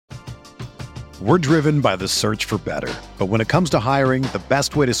We're driven by the search for better. But when it comes to hiring, the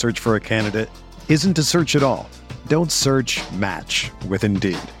best way to search for a candidate isn't to search at all. Don't search, match with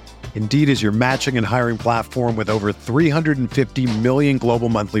Indeed. Indeed is your matching and hiring platform with over 350 million global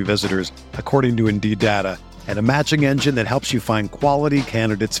monthly visitors, according to Indeed data, and a matching engine that helps you find quality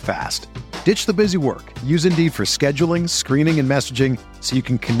candidates fast. Ditch the busy work. Use Indeed for scheduling, screening, and messaging so you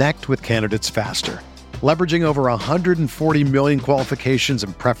can connect with candidates faster. Leveraging over 140 million qualifications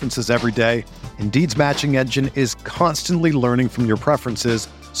and preferences every day, Indeed's matching engine is constantly learning from your preferences,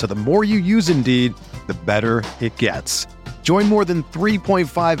 so the more you use Indeed, the better it gets. Join more than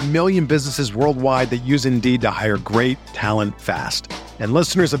 3.5 million businesses worldwide that use Indeed to hire great talent fast. And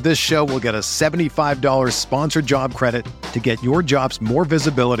listeners of this show will get a $75 sponsored job credit to get your jobs more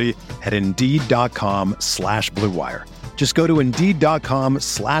visibility at Indeed.com/Blue Wire. Just go to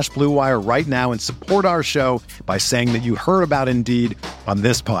Indeed.com/Blue Wire right now and support our show by saying that you heard about Indeed on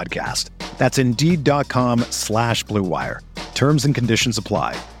this podcast. That's Indeed.com/Blue Wire. Terms and conditions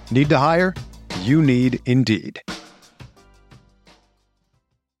apply. Need to hire? You need Indeed.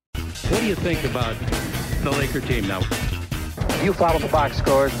 What do you think about the Laker team now? You follow the box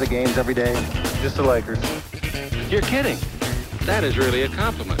scores of the games every day? Just the Lakers. You're kidding. That is really a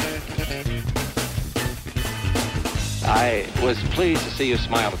compliment. I was pleased to see you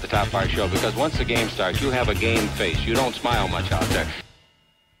smile at the top of our show because once the game starts, you have a game face. You don't smile much out there.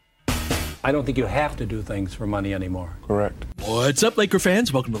 I don't think you have to do things for money anymore. Correct. What's up, Laker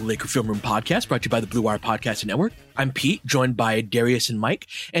fans? Welcome to the Laker Film Room Podcast, brought to you by the Blue Wire Podcasting Network. I'm Pete, joined by Darius and Mike.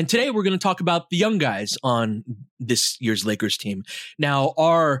 And today we're going to talk about the young guys on this year's Lakers team. Now,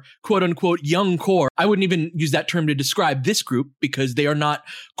 our quote-unquote young core, I wouldn't even use that term to describe this group because they are not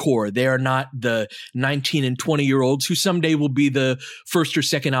core. They are not the 19 and 20-year-olds who someday will be the first or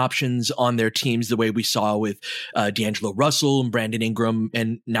second options on their teams the way we saw with D'Angelo Russell and Brandon Ingram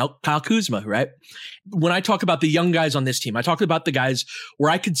and now Kyle Kuzma, right? When I talk about the young guys on this team, I talk about the guys where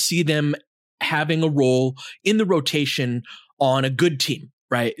I could see them having a role in the rotation on a good team,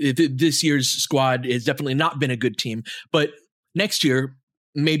 right? This year's squad has definitely not been a good team, but next year,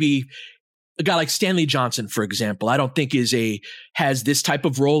 maybe a guy like Stanley Johnson, for example, I don't think has this type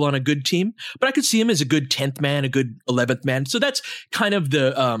of role on a good team, but I could see him as a good 10th man, a good 11th man. So that's kind of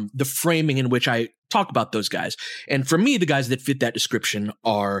the framing in which I talk about those guys. And for me, the guys that fit that description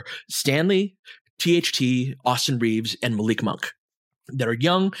are Stanley, THT, Austin Reeves, and Malik Monk, that are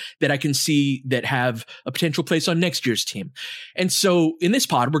young, that I can see that have a potential place on next year's team. And so in this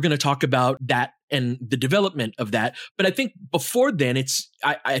pod, we're going to talk about that and the development of that. But I think before then,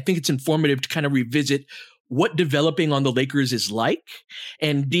 I think it's informative to kind of revisit what developing on the Lakers is like.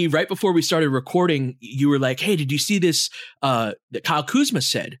 And D, right before we started recording, you were like, hey, did you see this that Kyle Kuzma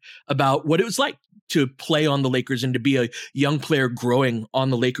said about what it was like to play on the Lakers and to be a young player growing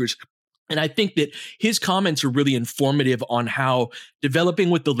on the Lakers? And I think that his comments are really informative on how developing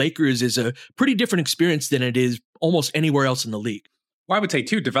with the Lakers is a pretty different experience than it is almost anywhere else in the league. Well, I would say,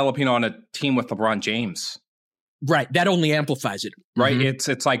 too, developing on a team with LeBron James. Right. That only amplifies it. Right.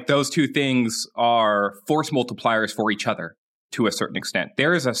 Mm-hmm. It's like those two things are force multipliers for each other to a certain extent.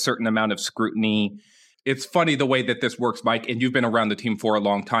 There is a certain amount of scrutiny. It's funny the way that this works, Mike, and you've been around the team for a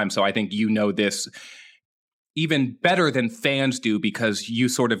long time. So I think you know this even better than fans do because you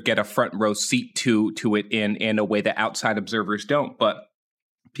sort of get a front row seat to it in a way that outside observers don't. But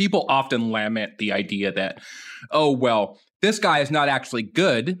people often lament the idea that, oh, well, this guy is not actually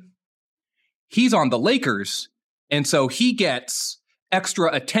good. He's on the Lakers, and so he gets extra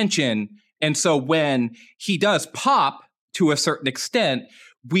attention. And so when he does pop to a certain extent,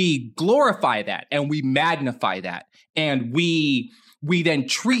 we glorify that and we magnify that. And we then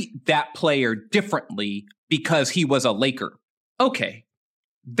treat that player differently because he was a Laker. Okay,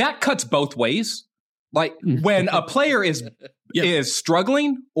 that cuts both ways. Like when a player is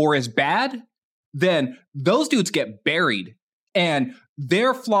struggling or is bad, then those dudes get buried and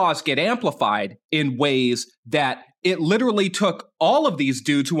their flaws get amplified in ways that it literally took all of these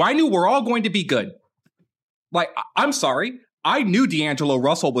dudes who I knew were all going to be good. Like, I'm sorry. I knew D'Angelo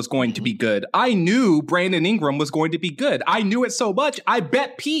Russell was going to be good. I knew Brandon Ingram was going to be good. I knew it so much. I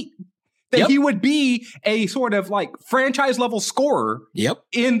bet Pete that he would be a sort of like franchise level scorer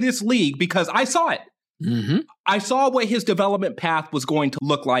in this league because I saw it. Mm-hmm. I saw what his development path was going to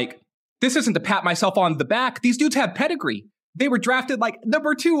look like. This isn't to pat myself on the back. These dudes have pedigree. They were drafted like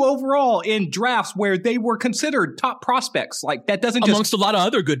number 2 overall in drafts where they were considered top prospects. Like that doesn't just... Amongst a lot of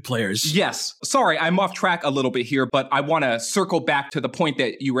other good players. Yes. Sorry, I'm off track a little bit here, but I want to circle back to the point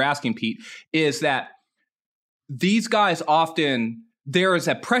that you were asking, Pete, is that these guys often... There is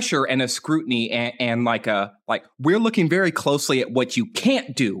a pressure and a scrutiny and like we're looking very closely at what you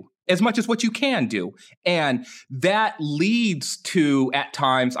can't do, as much as what you can do. And that leads to, at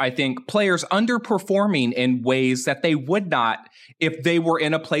times, I think, players underperforming in ways that they would not if they were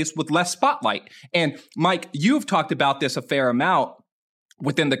in a place with less spotlight. And Mike, you've talked about this a fair amount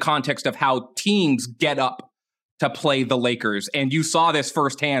within the context of how teams get up to play the Lakers. And you saw this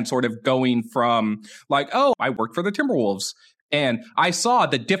firsthand, sort of going from like, oh, I worked for the Timberwolves. And I saw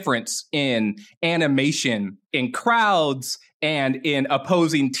the difference in animation, in crowds, and in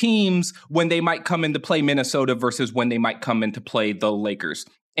opposing teams when they might come in to play Minnesota versus when they might come in to play the Lakers.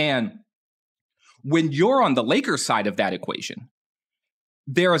 And when you're on the Lakers side of that equation,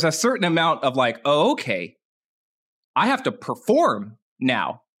 there is a certain amount of like, oh, okay, I have to perform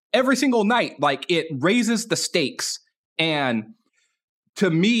now every single night. Like, it raises the stakes. And to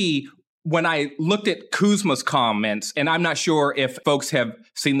me, when I looked at Kuzma's comments, and I'm not sure if folks have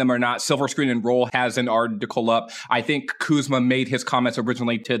seen them or not, Silver Screen and Roll has an article up. I think Kuzma made his comments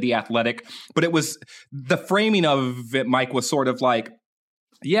originally to The Athletic, but it was the framing of it, Mike, was sort of like,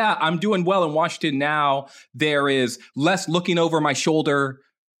 yeah, I'm doing well in Washington now. There is less looking over my shoulder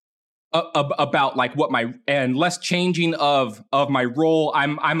about like what and less changing of my role.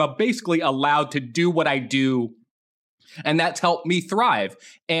 I'm basically allowed to do what I do, and that's helped me thrive.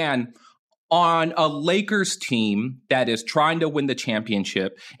 And on a Lakers team that is trying to win the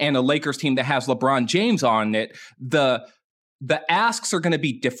championship and a Lakers team that has LeBron James on it, the asks are going to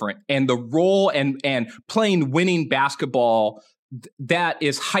be different, and the role and playing winning basketball, that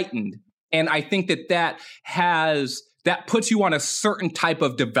is heightened. And I think that puts you on a certain type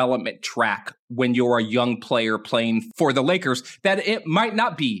of development track when you're a young player playing for the Lakers that it might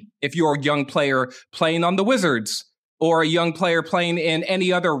not be if you're a young player playing on the Wizards or a young player playing in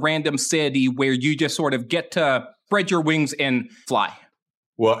any other random city where you just sort of get to spread your wings and fly.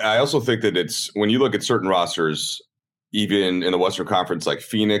 Well, I also think that it's when you look at certain rosters, even in the Western Conference, like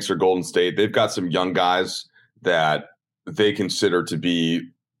Phoenix or Golden State, they've got some young guys that they consider to be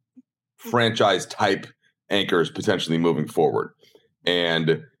franchise type anchors potentially moving forward.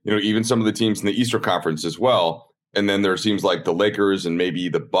 And, even some of the teams in the Eastern Conference as well. And then there seems like the Lakers and maybe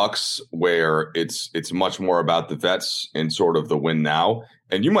the Bucks, where it's much more about the vets and sort of the win now.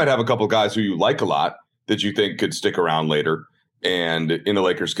 And you might have a couple of guys who you like a lot that you think could stick around later. And in the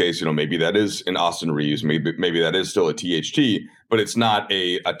Lakers case, maybe that is an Austin Reeves, maybe that is still a THT, but it's not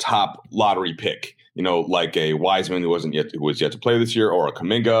a top lottery pick. Like a Wiseman who was yet to play this year, or a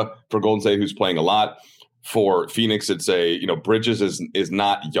Kuminga for Golden State who's playing a lot. For Phoenix, it's Bridges is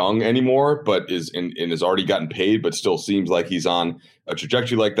not young anymore, but is has already gotten paid, but still seems like he's on a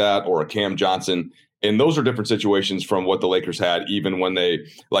trajectory like that, or a Cam Johnson. And those are different situations from what the Lakers had, even when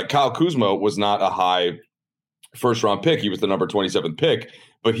Kyle Kuzma was not a high first round pick. He was the number 27th pick,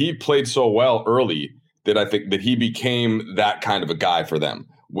 but he played so well early that I think that he became that kind of a guy for them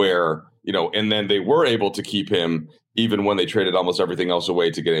where, and then they were able to keep him even when they traded almost everything else away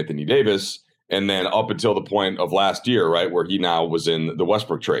to get Anthony Davis. And then up until the point of last year, right, where he now was in the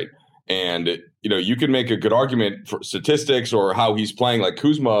Westbrook trade. And, you can make a good argument for statistics or how he's playing. Like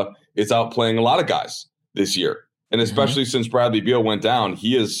Kuzma is outplaying a lot of guys this year. And especially since Bradley Beal went down,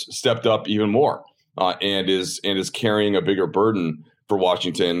 he has stepped up even more and is carrying a bigger burden for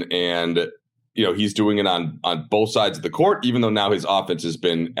Washington. And, he's doing it on both sides of the court, even though now his offense he's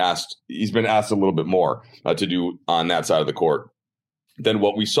been asked a little bit more to do on that side of the court than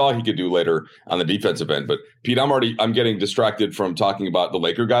what we saw he could do later on the defensive end. But Pete, I'm getting distracted from talking about the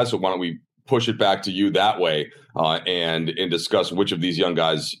Laker guys. So why don't we push it back to you that way and discuss which of these young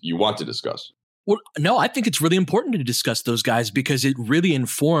guys you want to discuss? Well, no, I think it's really important to discuss those guys because it really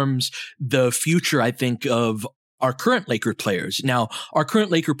informs the future, I think, of our current Laker players. Now, our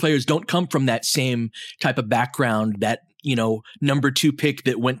current Laker players don't come from that same type of background, that, number 2 pick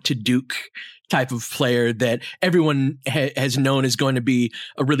that went to Duke type of player that everyone has known is going to be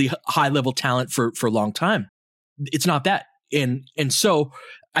a really high level talent for a long time. It's not that. And so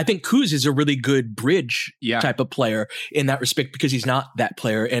I think Kuz is a really good bridge type of player in that respect because he's not that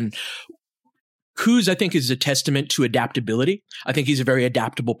player. And Kuz, I think, is a testament to adaptability. I think he's a very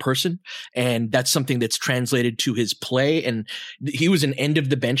adaptable person, and that's something that's translated to his play. And he was an end of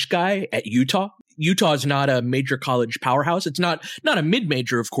the bench guy at Utah. Utah is not a major college powerhouse. It's not a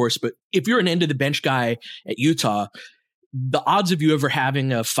mid-major, of course, but if you're an end of the bench guy at Utah, the odds of you ever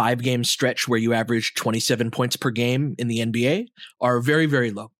having a 5-game stretch where you average 27 points per game in the NBA are very, very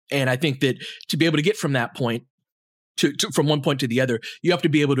low. And I think that to be able to get from that point from one point to the other, you have to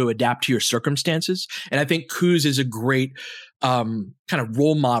be able to adapt to your circumstances. And I think Kuz is a great kind of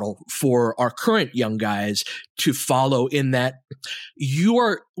role model for our current young guys to follow, in that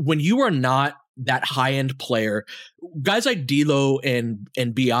when you are not that high-end player. Guys like D'Lo and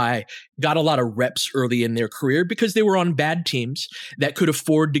BI got a lot of reps early in their career because they were on bad teams that could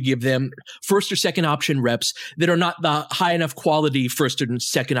afford to give them first or second option reps that are not the high enough quality first and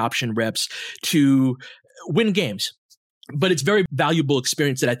second option reps to win games. But it's very valuable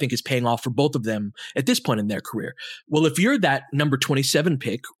experience that I think is paying off for both of them at this point in their career. Well, if you're that number 27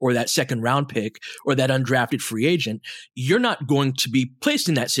 pick or that second round pick or that undrafted free agent, you're not going to be placed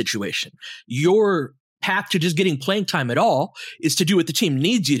in that situation. Your path to just getting playing time at all is to do what the team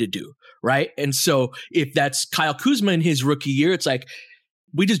needs you to do, right? And so if that's Kyle Kuzma in his rookie year, it's like,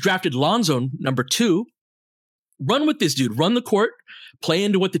 we just drafted Lonzo, number 2. Run with this dude, run the court, play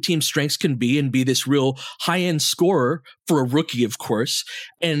into what the team's strengths can be and be this real high-end scorer for a rookie, of course.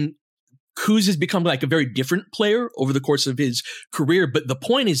 And Kuz has become like a very different player over the course of his career. But the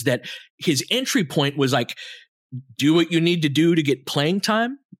point is that his entry point was like, do what you need to do to get playing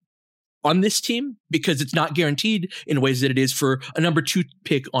time on this team, because it's not guaranteed in ways that it is for a number 2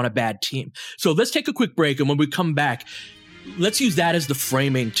 pick on a bad team. So let's take a quick break. And when we come back, let's use that as the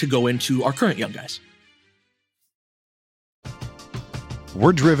framing to go into our current young guys.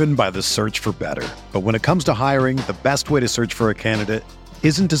 We're driven by the search for better. But when it comes to hiring, the best way to search for a candidate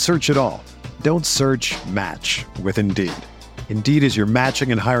isn't to search at all. Don't search, match with Indeed. Indeed is your matching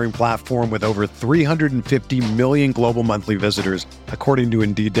and hiring platform with over 350 million global monthly visitors, according to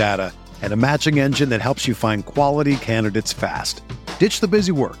Indeed data, and a matching engine that helps you find quality candidates fast. Ditch the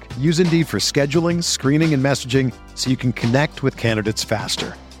busy work. Use Indeed for scheduling, screening, and messaging so you can connect with candidates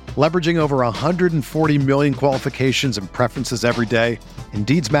faster. Leveraging over 140 million qualifications and preferences every day,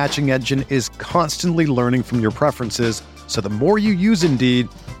 Indeed's matching engine is constantly learning from your preferences, so the more you use Indeed,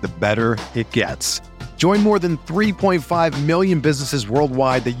 the better it gets. Join more than 3.5 million businesses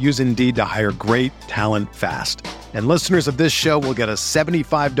worldwide that use Indeed to hire great talent fast. And listeners of this show will get a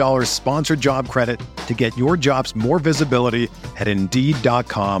 $75 sponsored job credit to get your jobs more visibility at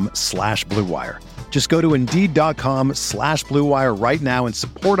Indeed.com/Blue Wire. Just go to Indeed.com/Blue Wire right now and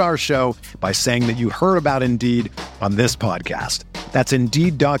support our show by saying that you heard about Indeed on this podcast. That's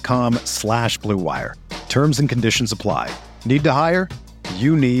Indeed.com/Blue Wire. Terms and conditions apply. Need to hire?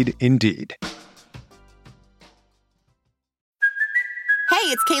 You need Indeed. Hey,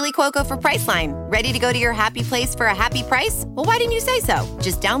 it's Kaylee Cuoco for Priceline. Ready to go to your happy place for a happy price? Well, why didn't you say so?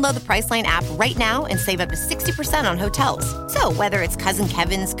 Just download the Priceline app right now and save up to 60% on hotels. So whether it's Cousin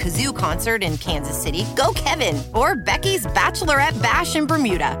Kevin's Kazoo Concert in Kansas City, go Kevin, or Becky's Bachelorette Bash in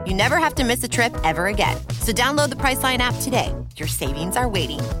Bermuda, you never have to miss a trip ever again. So download the Priceline app today. Your savings are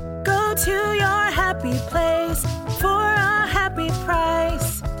waiting. Go to your happy place for a happy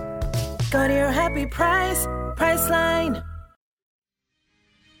price. Go to your happy price, Priceline.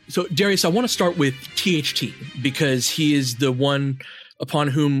 So, Darius, I want to start with THT because he is the one upon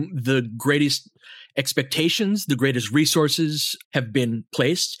whom the greatest expectations, the greatest resources have been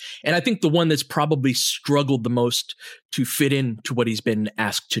placed. And I think the one that's probably struggled the most to fit into what he's been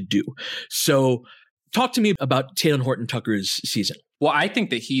asked to do. So talk to me about Talen Horton-Tucker's season. Well, I think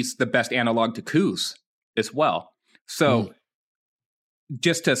that he's the best analog to Kuz as well. So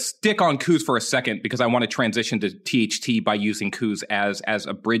just to stick on Kuz for a second, because I want to transition to THT by using Kuz as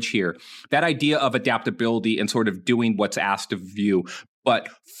a bridge here. That idea of adaptability and sort of doing what's asked of you, but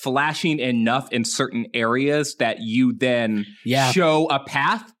flashing enough in certain areas that you then show a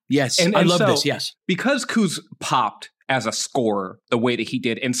path. Yes, and I love this, yes. Because Kuz popped as a scorer the way that he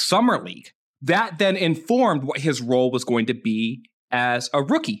did in Summer League, that then informed what his role was going to be as a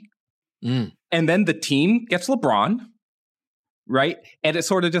rookie. And then the team gets LeBron, right? And it's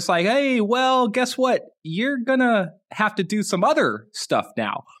sort of just like, hey, well, guess what? You're going to have to do some other stuff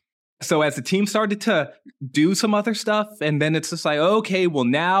now. So as the team started to do some other stuff, and then it's just like, okay, well,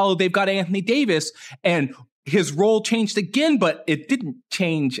 now they've got Anthony Davis, and his role changed again, but it didn't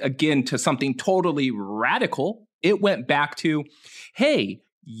change again to something totally radical. It went back to, hey,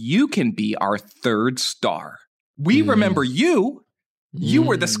 you can be our third star. We remember you. You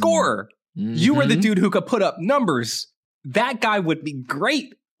were the scorer. You were the dude who could put up numbers. That guy would be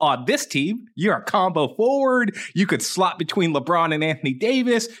great on this team. You're a combo forward. You could slot between LeBron and Anthony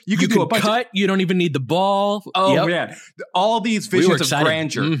Davis. You could do a bunch cut. You don't even need the ball. Oh, man. All these visions of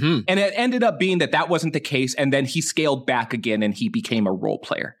grandeur. And it ended up being that wasn't the case. And then he scaled back again and he became a role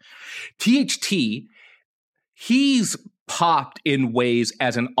player. THT, he's popped in ways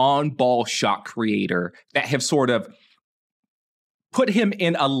as an on-ball shot creator that have sort of put him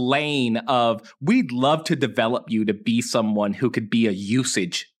in a lane of, we'd love to develop you to be someone who could be a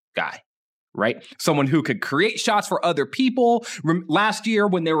usage guy, right? Someone who could create shots for other people. Last year,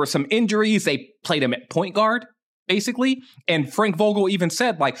 when there were some injuries, they played him at point guard, basically. And Frank Vogel even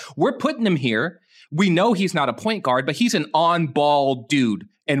said, like, we're putting him here. We know he's not a point guard, but he's an on-ball dude,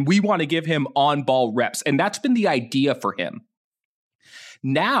 and we want to give him on-ball reps. And that's been the idea for him.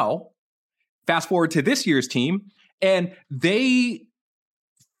 Now, fast forward to this year's team, and they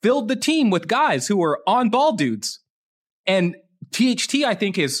filled the team with guys who are on-ball dudes. And THT, I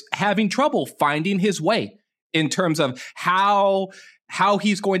think, is having trouble finding his way in terms of how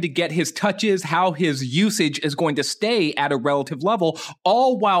he's going to get his touches, how his usage is going to stay at a relative level,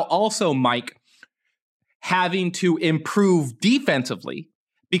 all while also, Mike, having to improve defensively,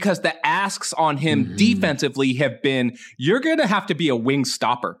 because the asks on him defensively have been, you're going to have to be a wing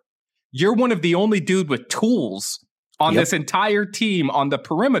stopper. You're one of the only dude with tools on this entire team on the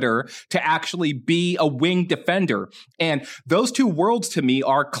perimeter to actually be a wing defender. And those two worlds to me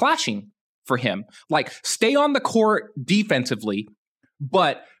are clashing for him. Like, stay on the court defensively,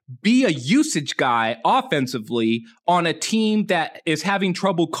 but be a usage guy offensively on a team that is having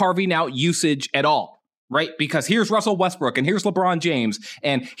trouble carving out usage at all. Right? Because here's Russell Westbrook, and here's LeBron James,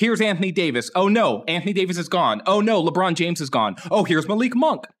 and here's Anthony Davis. Oh no, Anthony Davis is gone. Oh no, LeBron James is gone. Oh, here's Malik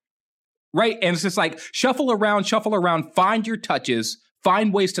Monk. Right? And it's just like, shuffle around, find your touches,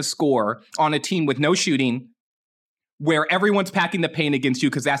 find ways to score on a team with no shooting, where everyone's packing the paint against you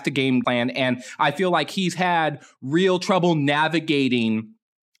because that's the game plan. And I feel like he's had real trouble navigating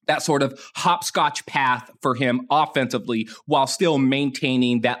that sort of hopscotch path for him offensively while still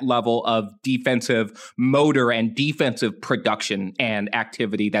maintaining that level of defensive motor and defensive production and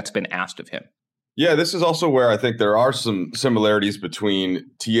activity that's been asked of him. Yeah, this is also where I think there are some similarities between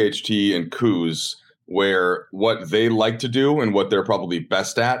THT and Kuz, where what they like to do and what they're probably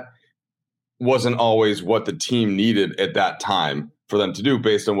best at wasn't always what the team needed at that time for them to do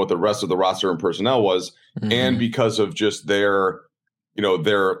based on what the rest of the roster and personnel was, and because of just their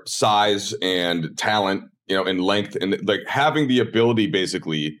size and talent, and length, and like having the ability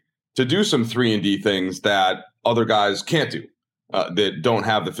basically to do some 3-and-D things that other guys can't do, that don't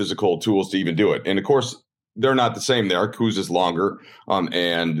have the physical tools to even do it. And of course, they're not the same there. Kuz is longer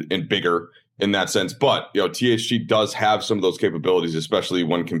and bigger in that sense. But THT does have some of those capabilities, especially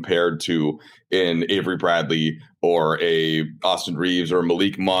when compared to an Avery Bradley or a Austin Reeves or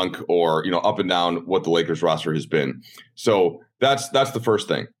Malik Monk, or up and down what the Lakers roster has been. So that's the first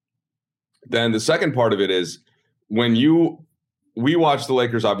thing. Then the second part of it is we watch the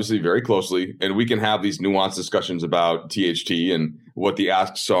Lakers obviously very closely, and we can have these nuanced discussions about THT and what the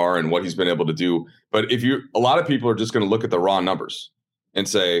asks are and what he's been able to do. But a lot of people are just going to look at the raw numbers and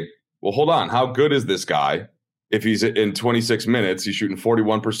say, well, hold on, how good is this guy? If he's in 26 minutes, he's shooting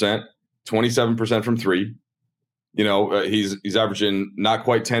 41%, 27% from three. He's averaging not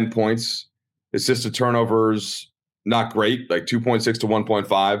quite 10 points. Assists to turnovers, not great, like 2.6 to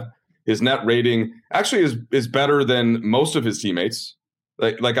 1.5. His net rating actually is better than most of his teammates.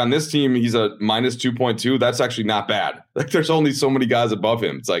 Like on this team, he's a minus 2.2. That's actually not bad. Like, there's only so many guys above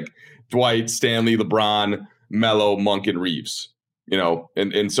him. It's like Dwight, Stanley, LeBron, Melo, Monk, and Reeves.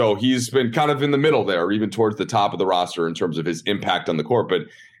 And so he's been kind of in the middle there, or even towards the top of the roster in terms of his impact on the court. But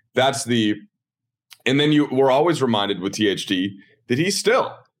and then we're always reminded with THT that he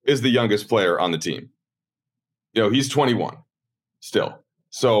still is the youngest player on the team. He's 21 still.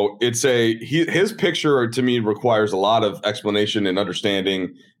 So it's his picture to me requires a lot of explanation and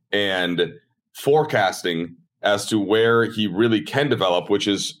understanding and forecasting as to where he really can develop, which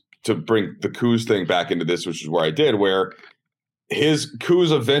is to bring the Kuz thing back into this, which is where I did, where his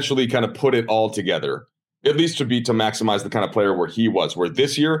Kuz eventually kind of put it all together, at least to maximize the kind of player where he was, where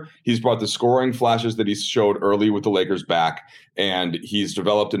this year he's brought the scoring flashes that he showed early with the Lakers back, and he's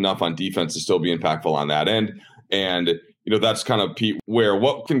developed enough on defense to still be impactful on that end. And that's kind of, Pete, where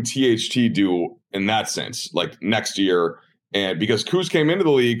what can THT do in that sense, like next year? And because Kuz came into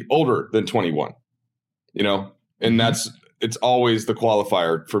the league older than 21, and it's always the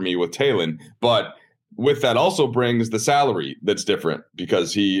qualifier for me with Talen. But with that also brings the salary that's different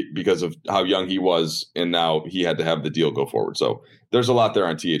because of how young he was, and now he had to have the deal go forward. So there's a lot there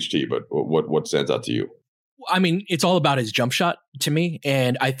on THT, but what stands out to you? I mean, it's all about his jump shot to me.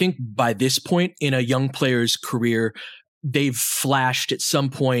 And I think by this point in a young player's career, they've flashed at some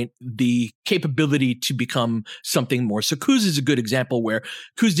point the capability to become something more. So Kuz is a good example where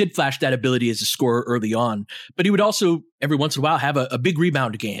Kuz did flash that ability as a scorer early on, but he would also every once in a while have a big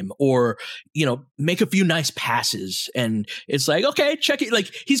rebound game or, make a few nice passes. And it's like, okay, check it.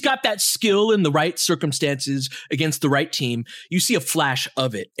 Like, he's got that skill in the right circumstances against the right team. You see a flash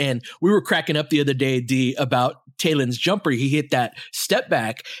of it. And we were cracking up the other day, D, about Talen's jumper. He hit that step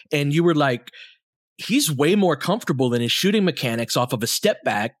back and you were like, he's way more comfortable in his shooting mechanics off of a step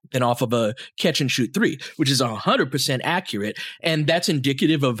back than off of a catch and shoot three, which is 100% accurate. And that's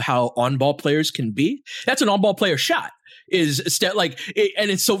indicative of how on-ball players can be. That's an on-ball player shot. And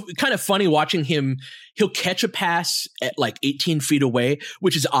it's so kind of funny watching him. He'll catch a pass at like 18 feet away,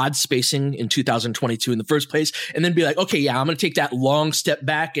 which is odd spacing in 2022 in the first place, and then be like, okay, yeah, I'm going to take that long step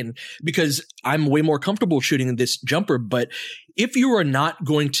back, and because I'm way more comfortable shooting this jumper. But if you are not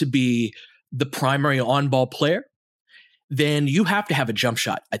going to be the primary on-ball player, then you have to have a jump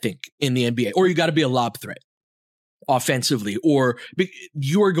shot, I think, in the NBA, or you got to be a lob threat offensively, or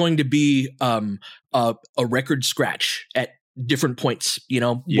you are going to be a record scratch at different points,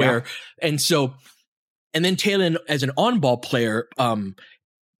 where, and then Talen as an on-ball player,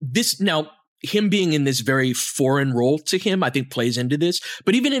 him being in this very foreign role to him, I think plays into this.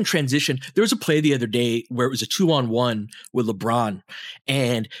 But even in transition, there was a play the other day where it was a 2-on-1 with LeBron,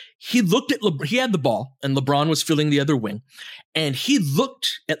 and he looked at he had the ball and LeBron was filling the other wing, and he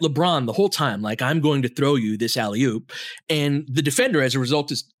looked at LeBron the whole time like, I'm going to throw you this alley-oop. And the defender, as a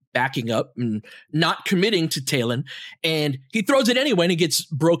result, is backing up and not committing to Talen, and he throws it anyway and it gets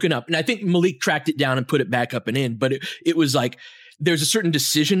broken up. And I think Malik tracked it down and put it back up and in, but it was like, there's a certain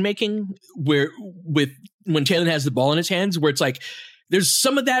decision making when Talen has the ball in his hands, where it's like, there's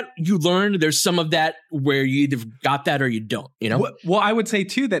some of that you learn. There's some of that where you either got that or you don't, Well, I would say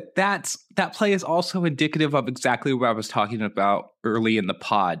too, that play is also indicative of exactly what I was talking about early in the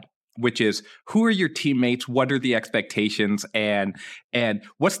pod, which is, who are your teammates? What are the expectations, and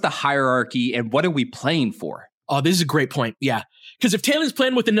what's the hierarchy, and what are we playing for? Oh, this is a great point. Yeah. Because if Talen's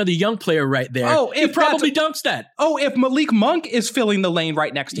playing with another young player right there, he probably dunks that. Oh, if Malik Monk is filling the lane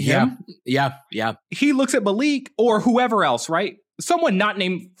right next to him. Yeah. He looks at Malik or whoever else, right? Someone not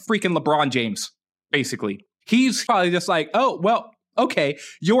named freaking LeBron James, basically. He's probably just like, oh, well, okay,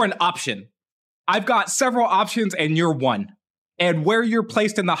 you're an option. I've got several options and you're one. And where you're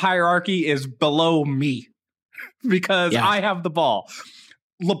placed in the hierarchy is below me because I have the ball.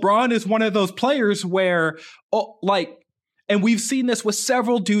 LeBron is one of those players where, and we've seen this with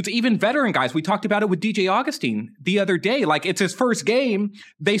several dudes, even veteran guys. We talked about it with DJ Augustine the other day. Like, it's his first game.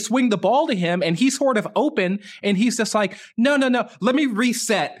 They swing the ball to him and he's sort of open and he's just like, no, let me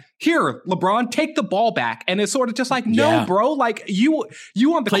reset. Here, LeBron, take the ball back. And it's sort of just like, no, bro, like you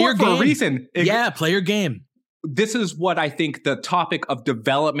on the court for a reason. Play your game. This is what I think the topic of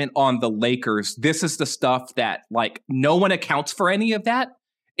development on the Lakers. This is the stuff that, like, no one accounts for any of that.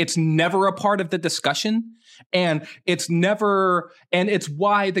 It's never a part of the discussion. And it's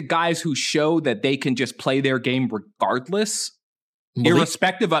why the guys who show that they can just play their game regardless,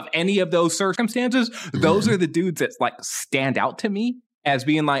 irrespective of any of those circumstances, those are the dudes that like stand out to me as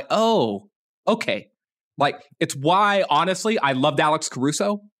being like, oh, okay. Like, it's why, honestly, I loved Alex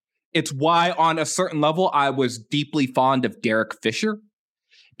Caruso. It's why, on a certain level, I was deeply fond of Derek Fisher,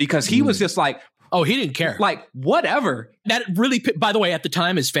 because he was just like, oh, he didn't care. Like, whatever. That really, by the way, at the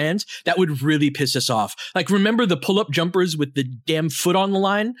time, as fans, that would really piss us off. Like, remember the pull-up jumpers with the damn foot on the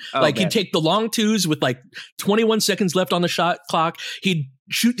line? He'd take the long twos with like 21 seconds left on the shot clock. He'd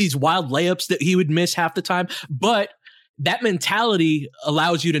shoot these wild layups that he would miss half the time. But that mentality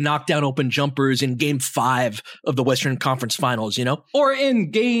allows you to knock down open jumpers in game 5 of the Western Conference Finals, Or in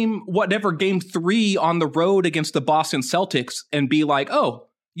game 3 on the road against the Boston Celtics and be like, oh,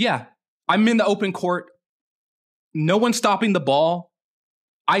 yeah, I'm in the open court. No one's stopping the ball.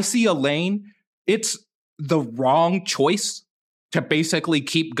 I see a lane. It's the wrong choice to basically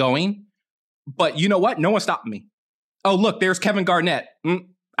keep going. But you know what? No one's stopping me. Oh, look, there's Kevin Garnett.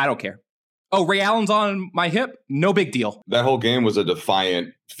 I don't care. Oh, Ray Allen's on my hip. No big deal. That whole game was a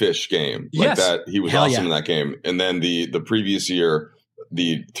defiant Fish game. Like that, he was awesome in that game. And then the previous year,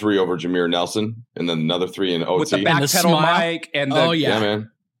 the 3 over Jameer Nelson, and then another 3 in OT. With the backpedal mic and the yeah,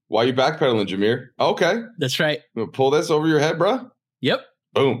 man. Why are you backpedaling, Jameer? Okay, that's right. Pull this over your head, bro. Yep.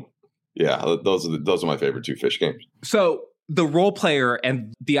 Boom. Yeah, those are my favorite 2 Fish games. So the role player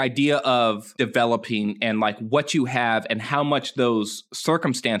and the idea of developing and like what you have and how much those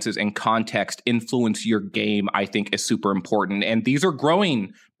circumstances and context influence your game, I think is super important. And these are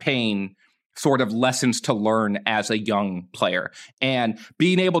growing pain sort of lessons to learn as a young player. And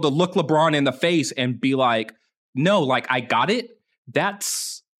being able to look LeBron in the face and be like, no, like, I got it.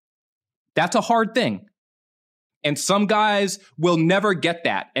 That's a hard thing. And some guys will never get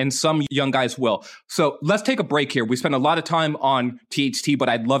that, and some young guys will. So let's take a break here. We spent a lot of time on THT, but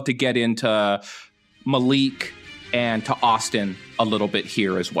I'd love to get into Malik and to Austin a little bit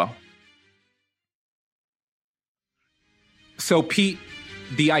here as well. So, Pete,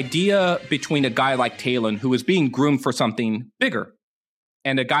 the idea between a guy like Talen, who is being groomed for something bigger,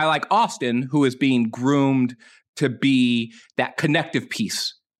 and a guy like Austin who is being groomed to be that connective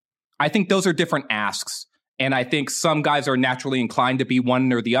piece. I think those are different asks. And I think some guys are naturally inclined to be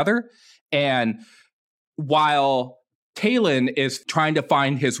one or the other. And while Talen is trying to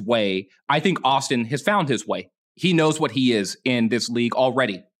find his way, I think Austin has found his way. He knows what he is in this league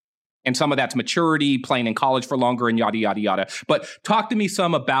already. And some of that's maturity, playing in college for longer, and yada, yada, yada. But talk to me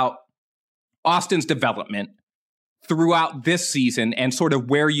some about Austin's development throughout this season and sort of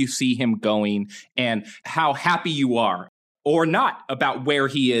where you see him going and how happy you are or not about where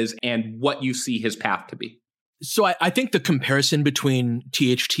he is and what you see his path to be. So I think the comparison between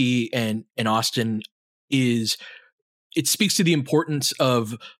THT and Austin is, it speaks to the importance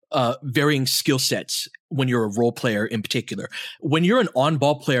of varying skill sets when you're a role player in particular. When you're an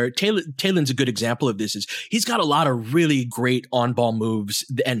on-ball player, Talen's a good example of this. Is he's got a lot of really great on-ball moves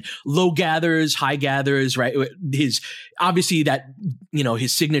and low gathers, high gathers, right? His obviously that,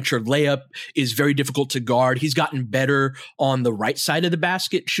 his signature layup is very difficult to guard. He's gotten better on the right side of the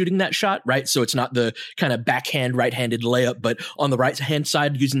basket shooting that shot, right? So it's not the kind of backhand right-handed layup, but on the right-hand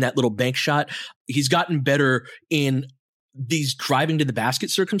side using that little bank shot. He's gotten better in these driving to the basket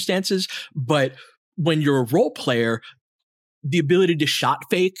circumstances. But when you're a role player, the ability to shot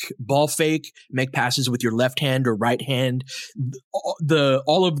fake, ball fake, make passes with your left hand or right hand,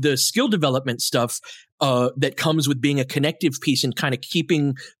 all of the skill development stuff that comes with being a connective piece and kind of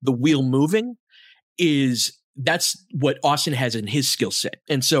keeping the wheel moving that's what Austin has in his skill set.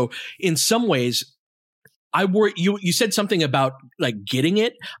 And so in some ways, I worry, you said something about like getting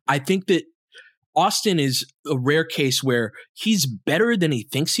it. I think that Austin is a rare case where he's better than he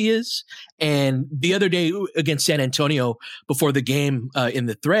thinks he is. And the other day against San Antonio before the game in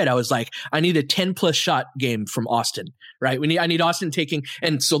the thread, I was like, I need a 10+ shot game from Austin, right? I need Austin taking,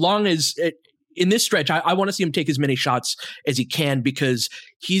 and so long as in this stretch, I want to see him take as many shots as he can because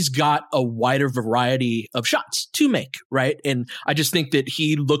he's got a wider variety of shots to make, right? And I just think that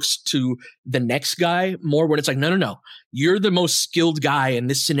he looks to the next guy more when it's like, no. You're the most skilled guy in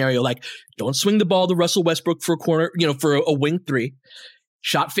this scenario. Like, don't swing the ball to Russell Westbrook for a corner, for a wing three.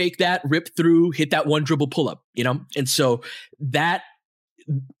 Shot fake that, rip through, hit that one dribble pull up, And so that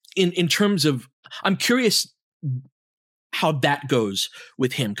in terms of, I'm curious how that goes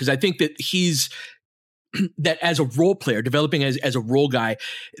with him. Because I think that he's that as a role player, developing as a role guy,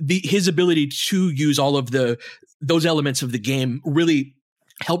 his ability to use all of those elements of the game really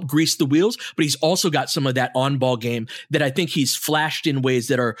help grease the wheels. But he's also got some of that on-ball game that I think he's flashed in ways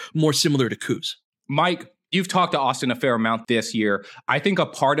that are more similar to Kuz. Mike, you've talked to Austin a fair amount this year. I think a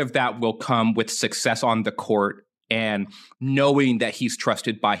part of that will come with success on the court and knowing that he's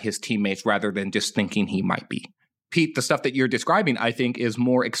trusted by his teammates rather than just thinking he might be. Pete, the stuff that you're describing, I think, is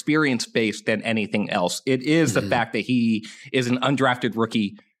more experience-based than anything else. It is the fact that he is an undrafted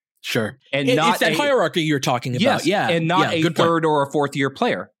rookie. Sure. And it's that hierarchy you're talking about. Yes, yeah. And not a third point. or a fourth-year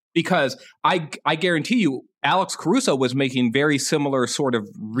player. Because I guarantee you, Alex Caruso was making very similar sort of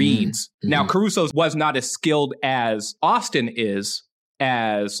reads. Now, Caruso was not as skilled as Austin is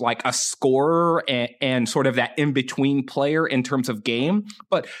as like a scorer and sort of that in-between player in terms of game.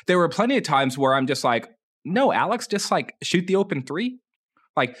 But there were plenty of times where I'm just like, no, Alex, just like shoot the open three.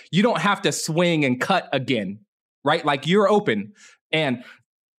 Like you don't have to swing and cut again, right? Like you're open. And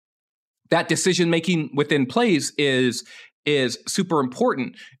that decision-making within plays is super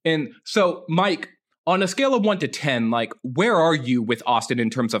important. And so, Mike, on a scale of 1 to 10, like where are you with Austin in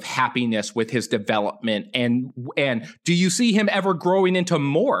terms of happiness with his development? And do you see him ever growing into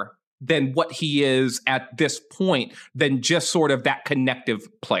more than what he is at this point than just sort of that connective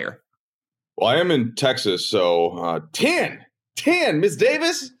player? Well, I am in Texas, so 10, Miss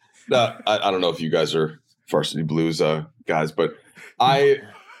Davis. I don't know if you guys are Varsity Blues guys, but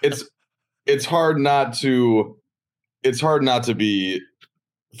it's hard not to be,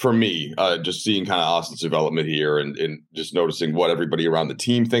 for me, just seeing kind of Austin's development here and just noticing what everybody around the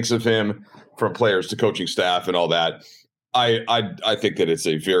team thinks of him, from players to coaching staff and all that. I think that it's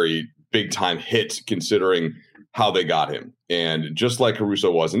a very big time hit considering how they got him. And just like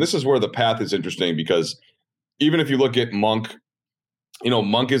Caruso was, and this is where the path is interesting because even if you look at Monk,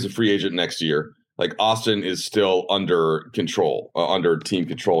 Monk is a free agent next year. Like Austin is still under control, under team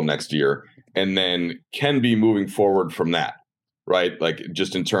control next year, and then can be moving forward from that, right? Like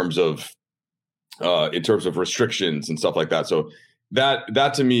just in terms of restrictions and stuff like that. So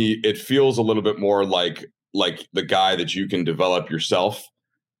that to me, it feels a little bit more like the guy that you can develop yourself.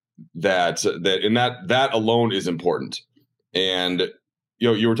 That alone is important. And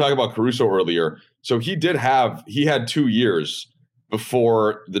you were talking about Caruso earlier. So he had 2 years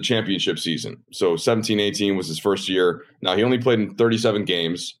before the championship season. So 17-18 was his first year. Now, he only played in 37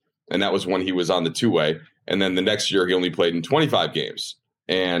 games, and that was when he was on the two-way. And then the next year, he only played in 25 games,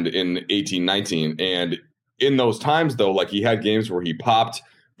 and in 18-19. And in those times, though, like, he had games where he popped,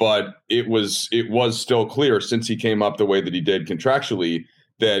 but it was still clear, since he came up the way that he did contractually,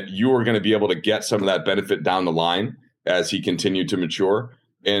 that you were going to be able to get some of that benefit down the line as he continued to mature.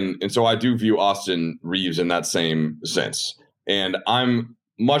 And so I do view Austin Reaves in that same sense. And I'm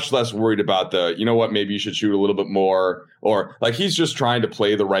much less worried about maybe you should shoot a little bit more, or like, he's just trying to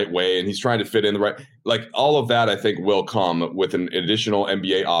play the right way and he's trying to fit in the right, like, all of that I think will come with an additional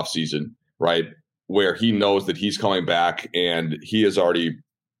NBA offseason, right? Where he knows that he's coming back and he has already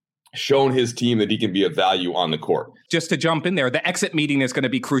shown his team that he can be of value on the court. Just to jump in there, the exit meeting is going to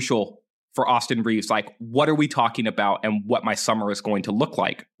be crucial for Austin Reaves. Like, what are we talking about and what my summer is going to look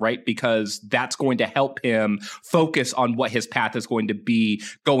like, right? Because that's going to help him focus on what his path is going to be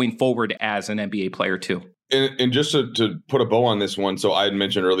going forward as an NBA player too. And just to put a bow on this one, so I had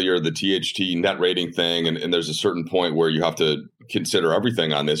mentioned earlier the THT net rating thing, and there's a certain point where you have to consider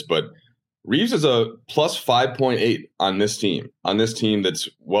everything on this, but Reaves is a plus 5.8 on this team that's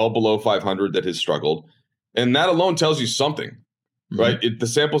well below 500, that has struggled. And that alone tells you something. Right. The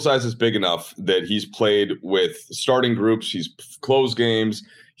sample size is big enough that he's played with starting groups. He's closed games.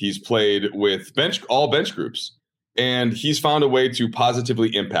 He's played with all bench groups, and he's found a way to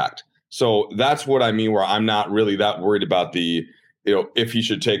positively impact. So that's what I mean, where I'm not really that worried about if he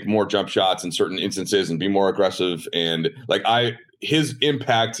should take more jump shots in certain instances and be more aggressive. And his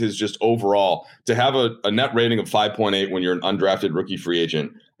impact is just overall to have a net rating of 5.8 when you're an undrafted rookie free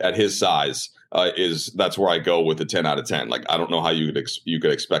agent at his size. That's where I go with a 10 out of 10. Like, I don't know how you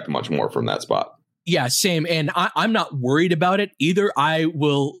could expect much more from that spot. Yeah, same. And I'm not worried about it either. I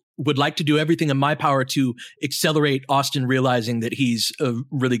would like to do everything in my power to accelerate Austin realizing that he's a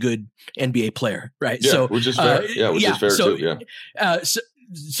really good NBA player, right? Yeah, so, which is fair. Which is fair too. Yeah.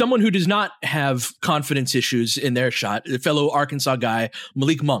 Someone who does not have confidence issues in their shot, the fellow Arkansas guy,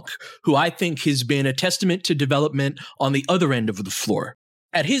 Malik Monk, who I think has been a testament to development on the other end of the floor.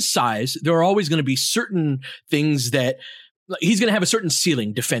 At his size, there are always going to be certain things that he's going to have a certain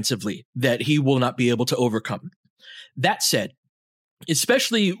ceiling defensively that he will not be able to overcome. That said,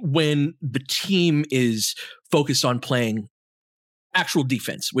 especially when the team is focused on playing actual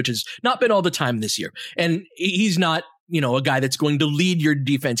defense, which has not been all the time this year. And he's not, a guy that's going to lead your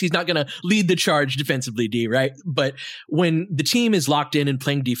defense. He's not going to lead the charge defensively, D, right? But when the team is locked in and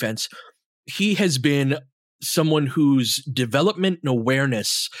playing defense, he has been someone whose development and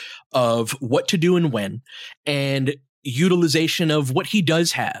awareness of what to do and when, and utilization of what he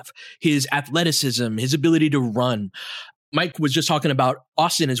does have, his athleticism, his ability to run. Mike was just talking about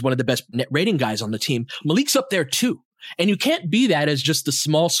Austin as one of the best net rating guys on the team. Malik's up there too. And you can't be that as just the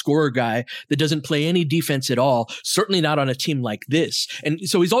small scorer guy that doesn't play any defense at all, certainly not on a team like this. And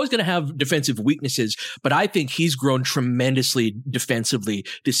so he's always going to have defensive weaknesses, but I think he's grown tremendously defensively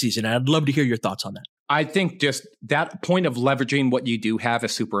this season. And I'd love to hear your thoughts on that. I think just that point of leveraging what you do have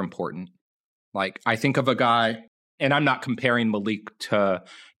is super important. Like, I think of a guy, and I'm not comparing Malik to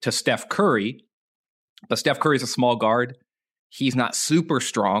Steph Curry, but Steph Curry is a small guard. He's not super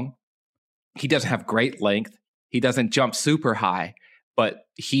strong. He doesn't have great length. He doesn't jump super high, but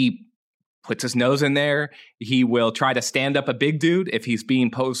he puts his nose in there. He will try to stand up a big dude. If he's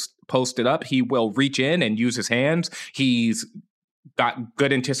being posted up, he will reach in and use his hands. He's got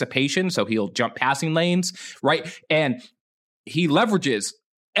good anticipation, so he'll jump passing lanes, right? And he leverages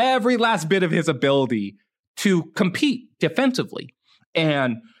every last bit of his ability to compete defensively.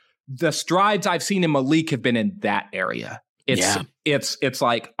 And the strides I've seen in Malik have been in that area. It's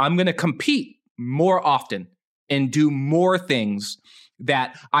like, I'm going to compete more often and do more things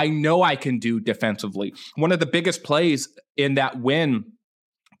that I know I can do defensively. One of the biggest plays in that win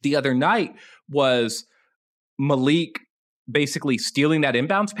the other night was Malik basically stealing that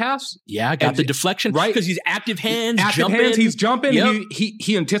inbounds pass. Yeah, got the deflection, right? Because he's active hands, he's jumping. Yep.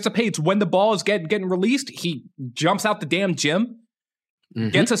 He anticipates when the ball is getting released. He jumps out the damn gym,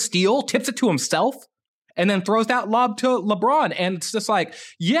 gets a steal, tips it to himself, and then throws that lob to LeBron. And it's just like,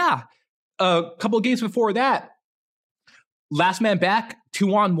 a couple of games before that, last man back,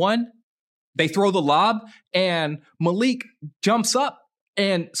 2-on-1, they throw the lob, and Malik jumps up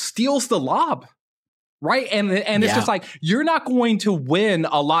and steals the lob. Right. And it's just like, you're not going to win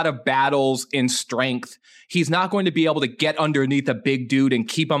a lot of battles in strength. He's not going to be able to get underneath a big dude and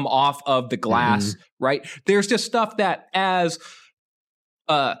keep him off of the glass. Right. There's just stuff that as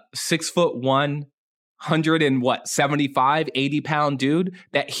a 6'1", 175, 80-pound dude,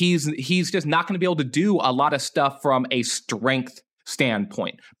 that he's just not going to be able to do a lot of stuff from a strength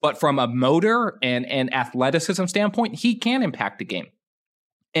standpoint. But from a motor and athleticism standpoint, he can impact the game.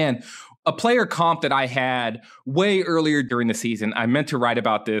 And a player comp that I had way earlier during the season, I meant to write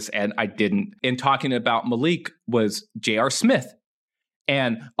about this and I didn't, in talking about Malik, was J.R. Smith.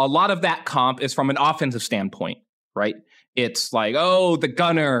 And a lot of that comp is from an offensive standpoint, right? It's like, oh, the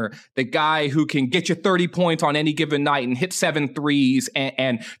gunner, the guy who can get you 30 points on any given night and hit 7 threes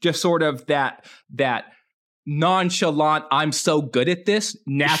and just sort of that nonchalant, I'm so good at this,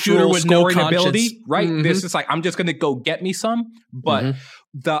 natural scoring ability, right? Mm-hmm. This is like, I'm just going to go get me some. But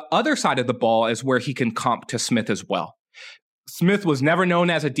the other side of the ball is where he can comp to Smith as well. Smith was never known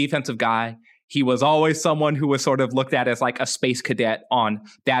as a defensive guy. He was always someone who was sort of looked at as like a space cadet on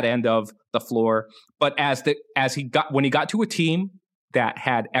that end of the floor. But when he got to a team that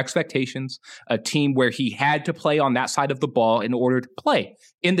had expectations, a team where he had to play on that side of the ball in order to play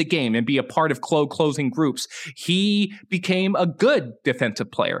in the game and be a part of closing groups, he became a good defensive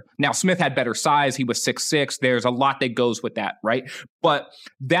player. Now, Smith had better size. He was 6'6". There's a lot that goes with that, right? But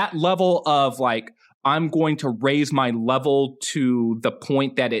that level of like, I'm going to raise my level to the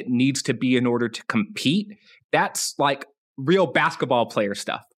point that it needs to be in order to compete. That's like real basketball player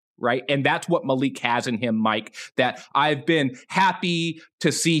stuff, right? And that's what Malik has in him, Mike, that I've been happy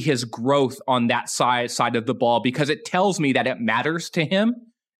to see his growth on that side of the ball because it tells me that it matters to him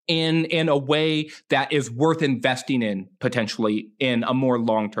in a way that is worth investing in potentially in a more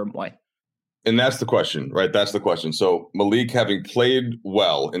long-term way. And that's the question, right? That's the question. So Malik, having played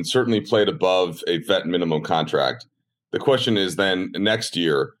well and certainly played above a vet minimum contract, the question is then next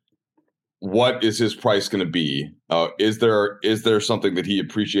year, what is his price going to be? Is there something that he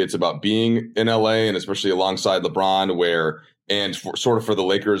appreciates about being in LA and especially alongside LeBron for the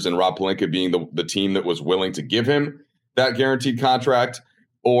Lakers and Rob Pelinka being the team that was willing to give him that guaranteed contract?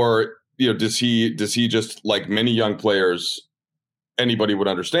 Or, does he just, like many young players anybody would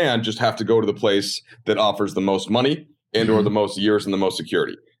understand, just have to go to the place that offers the most money and or the most years and the most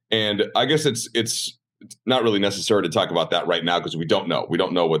security? And I guess it's not really necessary to talk about that right now because we don't know. We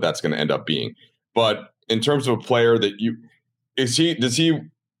don't know what that's going to end up being. But in terms of a player that does he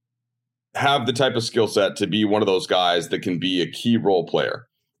have the type of skill set to be one of those guys that can be a key role player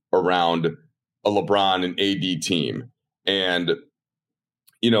around a LeBron and AD team? And,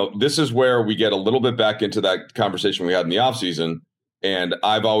 this is where we get a little bit back into that conversation we had in the offseason. And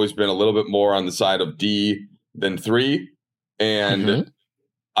I've always been a little bit more on the side of D than 3. And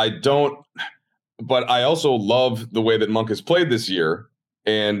but I also love the way that Monk has played this year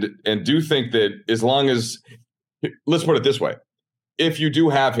and do think that as long as, let's put it this way, if you do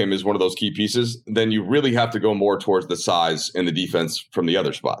have him as one of those key pieces, then you really have to go more towards the size and the defense from the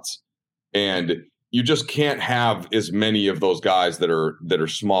other spots. And you just can't have as many of those guys that are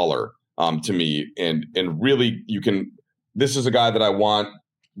smaller to me. And really this is a guy that I want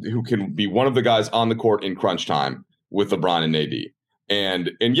who can be one of the guys on the court in crunch time with LeBron and AD.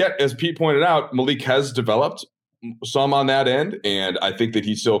 And yet, as Pete pointed out, Malik has developed some on that end, and I think that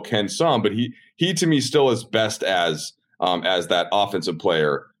he still can some, but he to me still is best as that offensive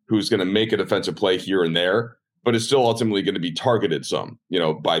player who's going to make a defensive play here and there, but is still ultimately going to be targeted some,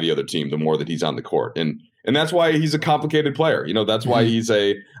 by the other team the more that he's on the court. And that's why he's a complicated player. That's why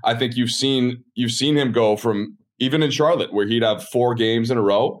I think you've seen him go from, even in Charlotte, where he'd have 4 games in a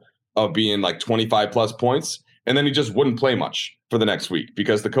row of being like 25 plus points, and then he just wouldn't play much for the next week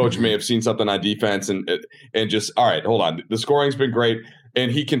because the coach may have seen something on defense and just, all right, hold on. The scoring's been great.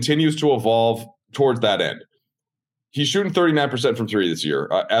 And he continues to evolve towards that end. He's shooting 39% from 3 this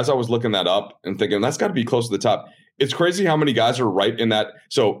year. As I was looking that up and thinking, that's got to be close to the top. It's crazy how many guys are right in that.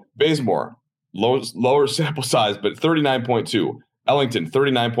 So Bazemore, lower sample size, but 39.2. Ellington,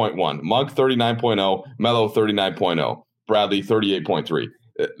 39.1. Monk, 39.0. Melo, 39.0. Bradley, 38.3.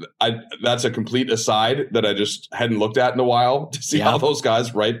 That's a complete aside that I just hadn't looked at in a while to see how those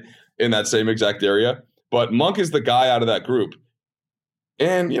guys right in that same exact area. But Monk is the guy out of that group.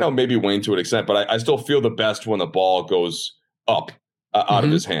 And, maybe Wayne to an extent, but I still feel the best when the ball goes up out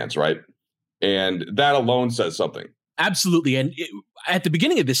of his hands, right? And that alone says something. Absolutely. And at the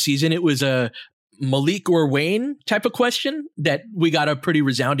beginning of this season, it was a Malik or Wayne type of question that we got a pretty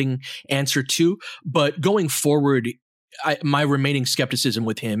resounding answer to. But going forward, my remaining skepticism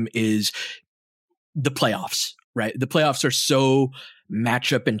with him is the playoffs, right? The playoffs are so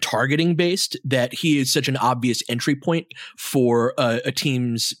matchup and targeting based that he is such an obvious entry point for a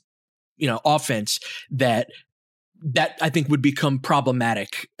team's, offense that I think would become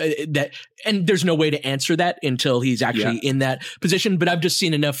problematic. And there's no way to answer that until he's actually in that position. But I've just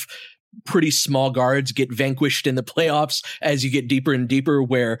seen enough pretty small guards get vanquished in the playoffs as you get deeper and deeper,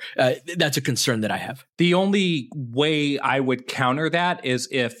 where that's a concern that I have. The only way I would counter that is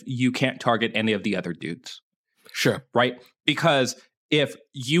if you can't target any of the other dudes. Sure. Right? Because if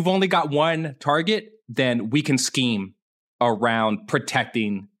you've only got one target, then we can scheme around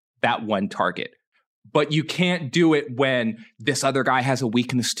protecting that one target. But you can't do it when this other guy has a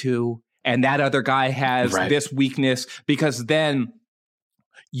weakness too, and that other guy has this weakness, because then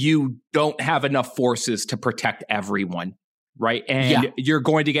you don't have enough forces to protect everyone, right? And you're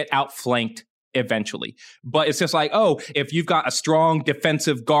going to get outflanked eventually. But it's just like, oh, if you've got a strong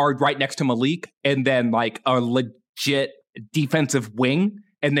defensive guard right next to Malik, and then like a legit defensive wing,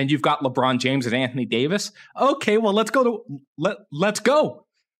 and then you've got LeBron James and Anthony Davis, okay, well, let's go.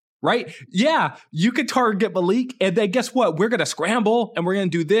 Right? Yeah, you could target Malik, and then guess what? We're going to scramble, and we're going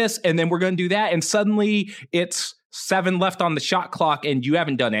to do this, and then we're going to do that, and suddenly it's 7 left on the shot clock, and you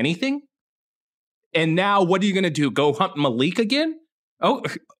haven't done anything? And now what are you going to do? Go hunt Malik again? Oh,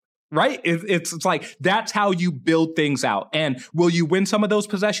 right? It's like, that's how you build things out. And will you win some of those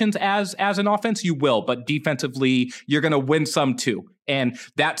possessions as an offense? You will, but defensively, you're going to win some too. And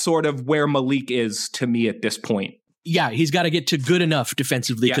that's sort of where Malik is to me at this point. Yeah, he's got to get to good enough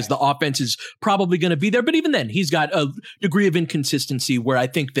defensively because the offense is probably going to be there. But even then, he's got a degree of inconsistency where I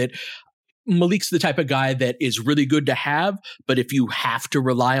think that Malik's the type of guy that is really good to have. But if you have to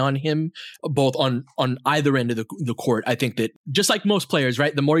rely on him, both on either end of the court, I think that just like most players,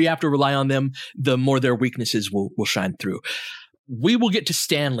 right, the more you have to rely on them, the more their weaknesses will shine through. We will get to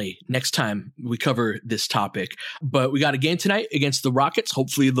Stanley next time we cover this topic, but we got a game tonight against the Rockets.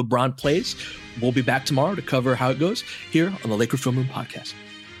 Hopefully LeBron plays. We'll be back tomorrow to cover how it goes here on the Laker Film Room Podcast.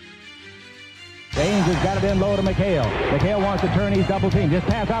 James has got it in low to McHale. McHale wants to turn his double team. Just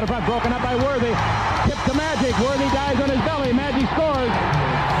pass out in front, broken up by Worthy. Tips to Magic. Worthy dives on his belly. Magic scores.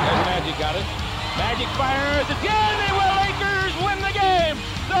 There's Magic, got it. Magic fires. It's good. They will. Lakers win the game.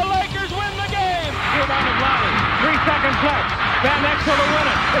 The Lakers win the game. Rebound of Lonnie. 3 seconds left. Van Exel to win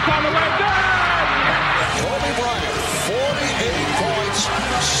it. It's on the way. Good! Kobe Bryant, 48 points,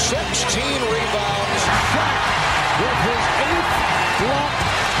 16 rebounds. Shot with his 8th block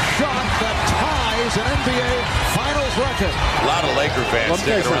shot that ties an NBA Finals record. A lot of Laker fans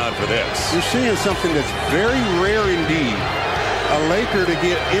sticking around for this. You're seeing something that's very rare indeed. A Laker to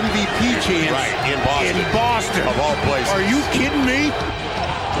get MVP chance in Boston. Of all places. Are you kidding me?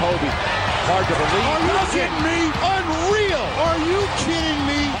 Kobe, hard to believe. Are you kidding me? Unreal. Are you kidding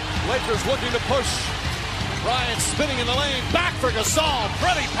me? Lakers looking to push. Bryant spinning in the lane. Back for Gasol.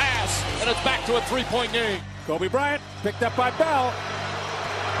 Pretty pass. And it's back to a 3-point game. Kobe Bryant picked up by Bell.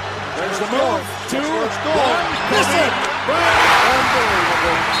 There's the move. 2, 1. Listen.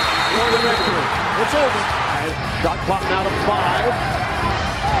 Unbelievable. For the victory. It's over. Shot clock now to 5.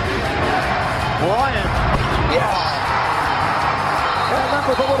 Bryant. Yes. And that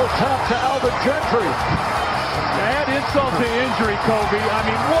was a little tap to Alvin Gentry. Add insult to injury, Kobe. I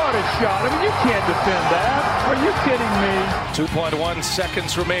mean, what a shot. I mean, you can't defend that. Are you kidding me? 2.1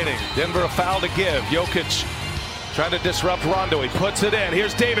 seconds remaining. Denver a foul to give. Jokic trying to disrupt Rondo. He puts it in.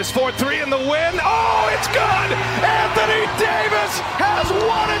 Here's Davis, 4-3 in the win. Oh, it's good! Anthony Davis has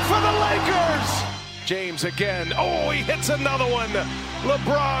won it for the Lakers! James again. Oh, he hits another one.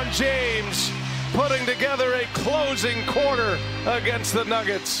 LeBron James putting together a closing quarter against the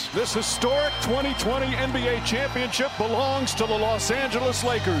Nuggets. This historic 2020 NBA championship belongs to the Los Angeles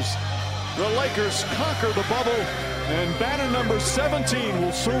Lakers. The Lakers conquer the bubble, and banner number 17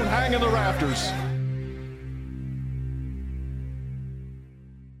 will soon hang in the rafters.